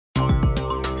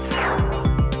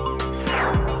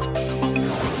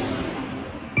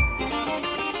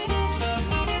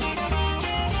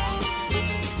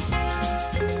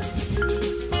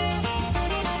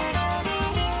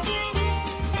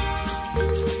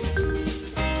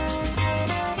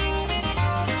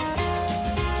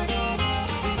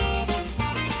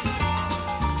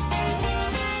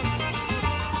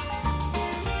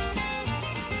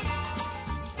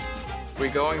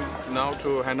We're going now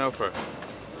to Hanover.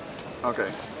 Okay.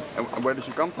 And where did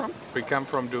you come from? We come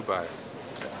from Dubai.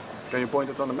 Can you point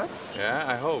it on the map? Yeah,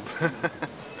 I hope.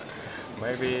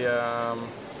 Maybe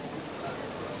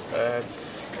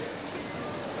it's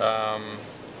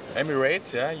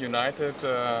Emirates, yeah, United.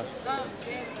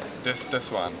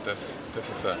 This one. This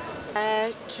is a.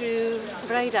 To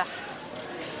Breda.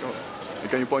 Oh. And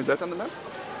can you point that on the map?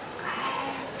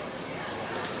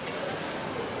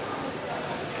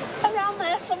 Around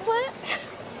there somewhere.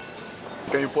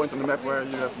 Can you point on the map where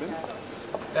you have been?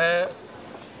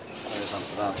 Where's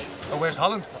Amsterdam? Oh, where's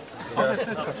Holland? Oh, let's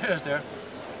go there.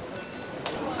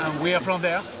 And we are from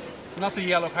there. Not the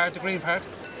yellow part, the green part.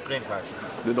 Green part.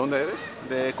 ¿De dónde eres?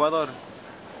 De Ecuador.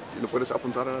 ¿Lo puedes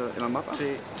apuntar en el mapa?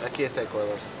 Sí, aquí está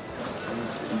Ecuador.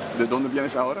 ¿De dónde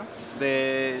vienes ahora?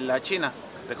 De la China,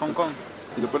 de Hong Kong.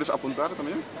 ¿Y lo puedes apuntar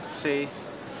también? Sí.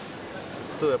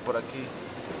 Estuve por aquí.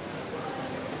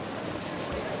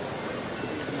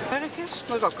 Ergens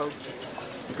Marokko.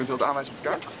 Je kunt dat aanwijzen op de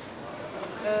kaart.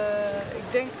 Ik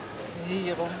denk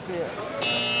hier ongeveer.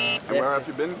 And where have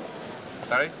you been?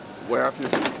 Sorry? Where have you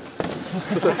been?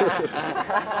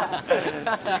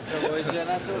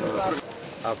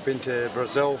 I've been to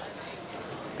Brazil,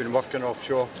 been working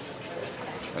offshore.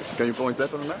 Can you point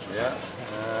that on the map? Yeah,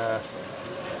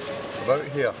 about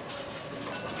here.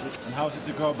 And how's it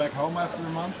to go back home after a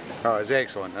month? Oh, it's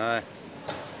excellent. I'm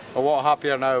a lot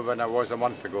happier now than I was a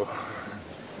month ago.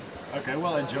 Okay,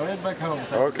 well, enjoy it back home.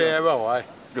 Okay, I will.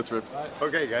 Good trip.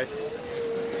 Okay, guys.